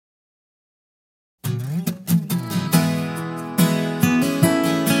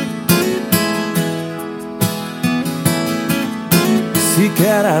que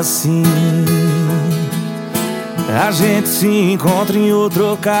era assim. A gente se encontra em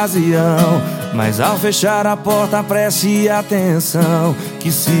outra ocasião, mas ao fechar a porta preste atenção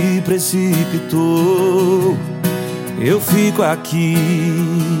que se precipitou. Eu fico aqui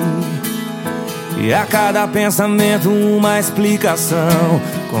e a cada pensamento uma explicação,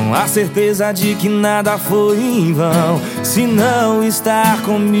 com a certeza de que nada foi em vão. Se não estar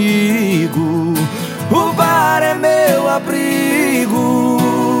comigo, o bar é meu abrigo.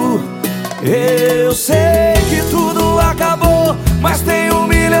 Eu sei que tudo acabou, mas tem 1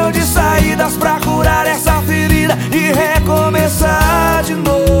 milhão de saídas pra curar essa ferida e recomeçar de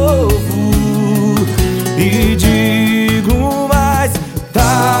novo. E digo mais,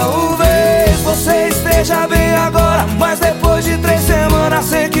 talvez você esteja bem agora, mas depois de 3 semanas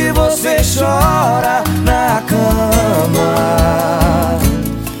sei que você chora na cama.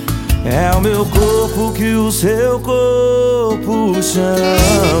 É o meu corpo que o seu corpo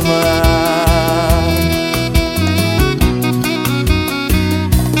chama.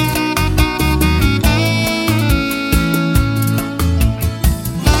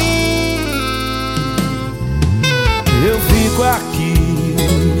 Eu fico aqui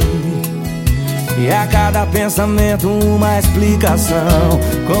e a cada pensamento uma explicação,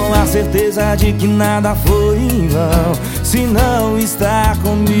 com a certeza de que nada foi em vão. Se não estar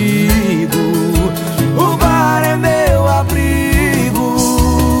comigo, o bar é meu abrigo.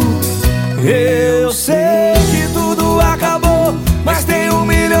 Eu sei que tudo acabou, mas tem 1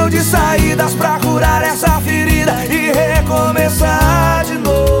 milhão de saídas pra curar essa ferida e recomeçar de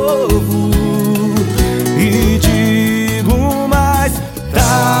novo. E digo mais,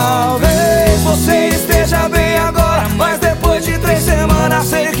 talvez você esteja bem agora, mas depois de 3 semanas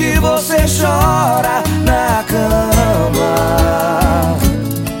sei que você chora na cama.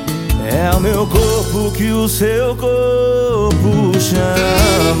 É o meu corpo que o seu corpo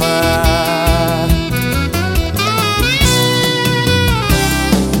chama.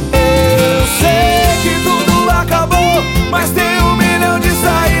 Eu sei que tudo acabou, mas tem 1 milhão de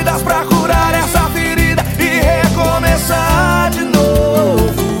saídas pra curar essa ferida e recomeçar de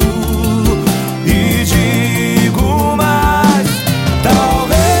novo. E digo mais,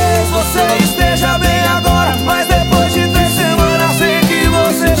 talvez você esteja bem agora, mas depois de 3 semanas sei que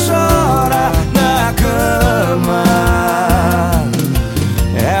você chora na cama.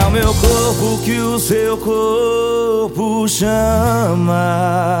 É o meu corpo que o seu corpo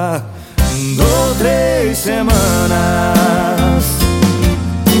chama. Dou 3 semanas